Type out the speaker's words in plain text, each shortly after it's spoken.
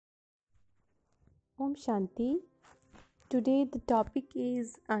Om Shanti. Today the topic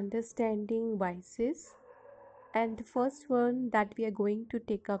is understanding vices, and the first one that we are going to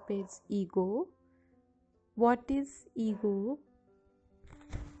take up is ego. What is ego?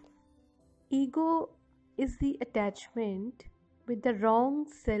 Ego is the attachment with the wrong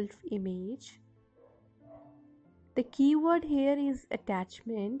self-image. The key word here is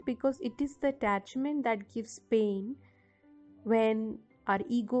attachment because it is the attachment that gives pain when our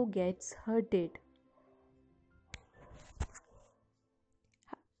ego gets hurted.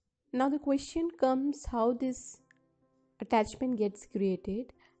 Now the question comes how this attachment gets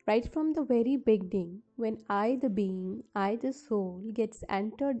created. Right from the very beginning, when I, the being, I, the soul, gets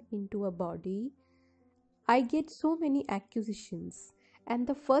entered into a body, I get so many acquisitions. And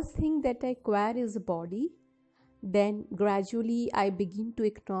the first thing that I acquire is a body. Then gradually I begin to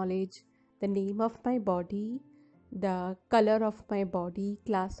acknowledge the name of my body, the color of my body,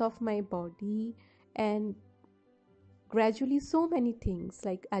 class of my body, and gradually so many things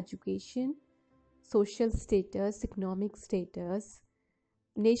like education, social status, economic status,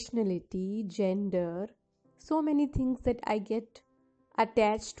 nationality, gender, so many things that I get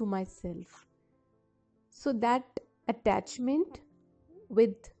attached to myself. So that attachment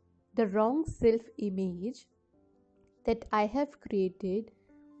with the wrong self image that I have created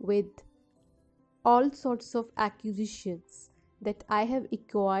with all sorts of acquisitions that I have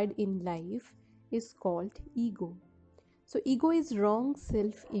acquired in life is called ego. So, ego is wrong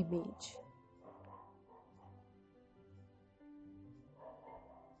self image.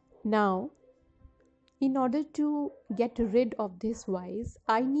 Now, in order to get rid of this vice,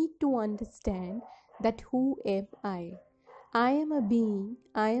 I need to understand that who am I? I am a being,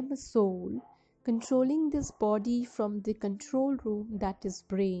 I am a soul, controlling this body from the control room that is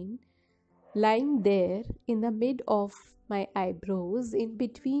brain, lying there in the mid of my eyebrows, in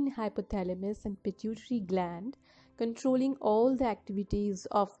between hypothalamus and pituitary gland, controlling all the activities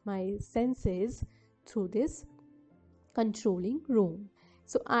of my senses through this controlling room.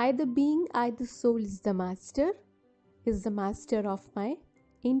 So I, the being, I, the soul, is the master of my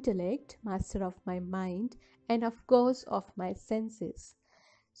intellect, master of my mind, and of course of my senses.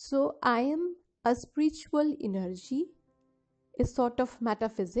 So I am a spiritual energy, a sort of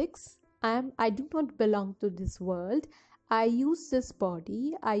metaphysics. I do not belong to this world. I use this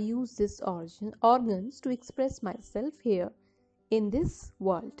body, I use this organs to express myself here in this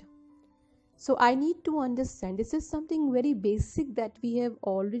world. So I need to understand this is something very basic that we have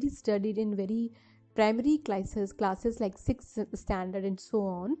already studied in very primary classes like 6th standard and so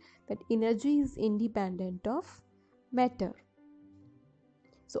on, that energy is independent of matter.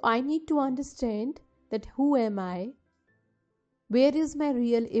 So I need to understand that who am I, where is my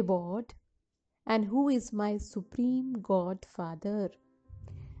real abode, and who is my supreme God Father.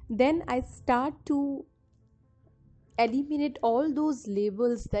 Then I start to eliminate all those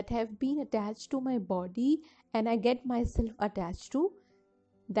labels that have been attached to my body, and I get myself attached to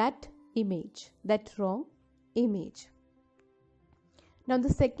that image, that wrong image. Now the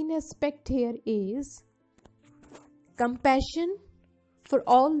second aspect here is compassion for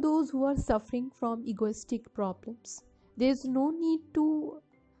all those who are suffering from egoistic problems. There is no need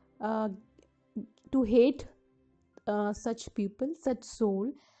uh, to hate such people, such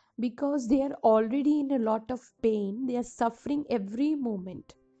soul, because they are already in a lot of pain. They are suffering every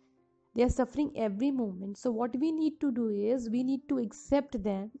moment. So what we need to do is we need to accept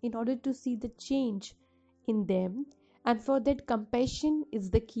them in order to see the change in them. And for that, compassion is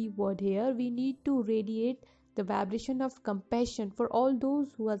the key word here. We need to radiate the vibration of compassion for all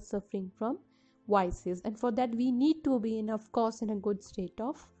those who are suffering from vices, and for that we need to be in, of course, in a good state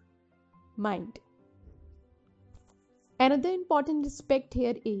of mind. Another important aspect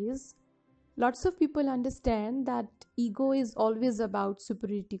here is lots of people understand that ego is always about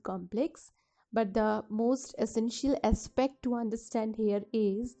superiority complex, but the most essential aspect to understand here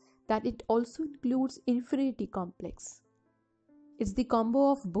is that it also includes inferiority complex. It's the combo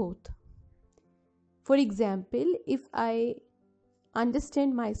of both. For example, if I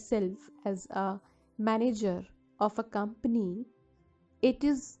understand myself as a manager of a company, it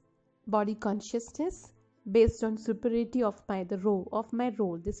is body consciousness based on superiority of my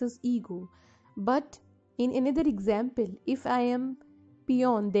role. This is ego. But in another example, if I am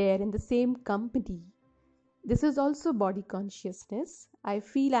peon there in the same company, this is also body consciousness. I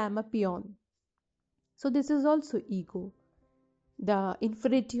feel I am a peon. So this is also ego, the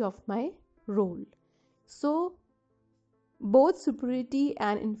inferiority of my role. So both superiority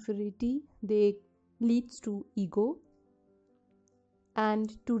and inferiority, they leads to ego,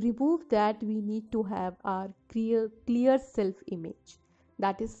 and to remove that we need to have our clear self image.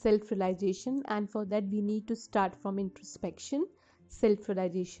 that is self realization, and for that we need to start from introspection, self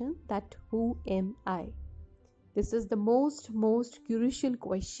realization, that who am I? This is the most crucial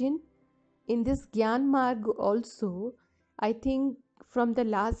question in this Gyan Marg also. I think from the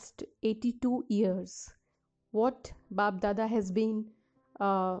last 82 years, what Bab Dada has been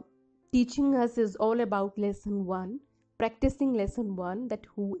uh, teaching us is all about lesson 1, practicing lesson 1, that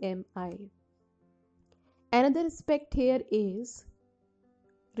who am I? Another aspect here is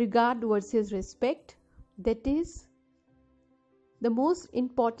regard versus respect. That is, the most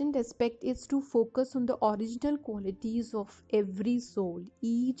important aspect is to focus on the original qualities of every soul,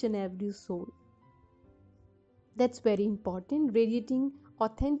 each and every soul. That's very important, radiating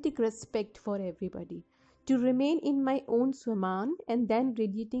authentic respect for everybody. To remain in my own Swaman and then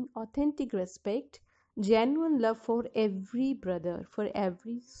radiating authentic respect, genuine love for every brother, for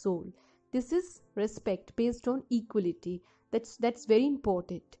every soul. This is respect based on equality. That's very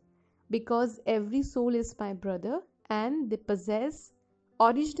important, because every soul is my brother and they possess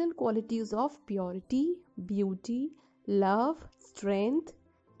original qualities of purity, beauty, love, strength,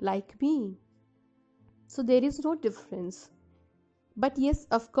 like me. So there is no difference. But yes,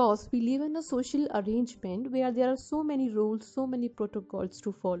 of course, we live in a social arrangement where there are so many rules, so many protocols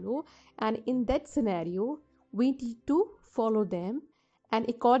to follow, and in that scenario, we need to follow them, and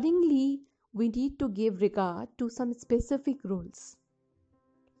accordingly, we need to give regard to some specific rules.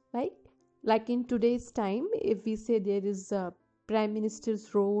 Right? Like in today's time, if we say there is a prime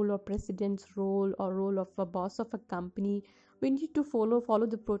minister's role or president's role or role of a boss of a company, we need to follow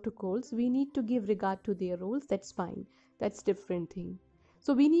the protocols. We need to give regard to their roles. That's fine. That's different thing.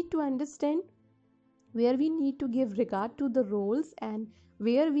 So we need to understand where we need to give regard to the roles and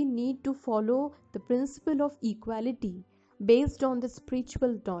where we need to follow the principle of equality based on the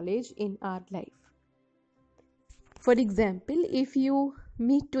spiritual knowledge in our life. For example, if you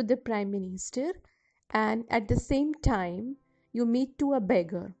meet to the prime minister and at the same time you meet to a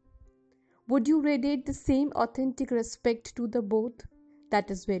beggar, would you radiate the same authentic respect to the both? That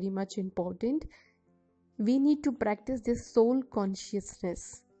is very much important. We need to practice this soul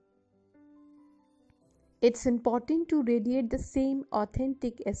consciousness. It's important to radiate the same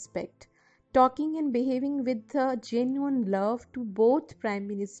authentic aspect, talking and behaving with a genuine love to both prime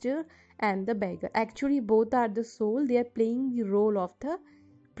minister and the beggar. Actually, both are the soul. They are playing the role of the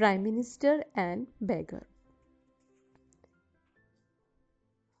prime minister and beggar.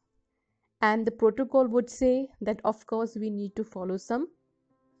 And the protocol would say that of course we need to follow some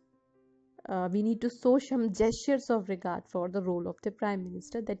we need to show some gestures of regard for the role of the prime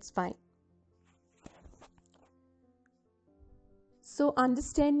minister. That's fine. So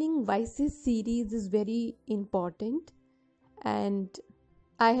understanding Vices series is very important, and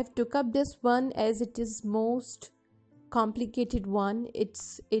I have took up this one as it is most complicated one.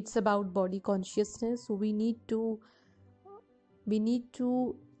 It's about body consciousness, so we need to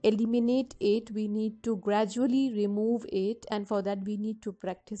eliminate it, we need to gradually remove it, and for that we need to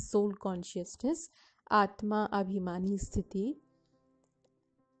practice soul consciousness, Atma Abhimani Sthiti.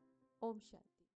 Om Shanti.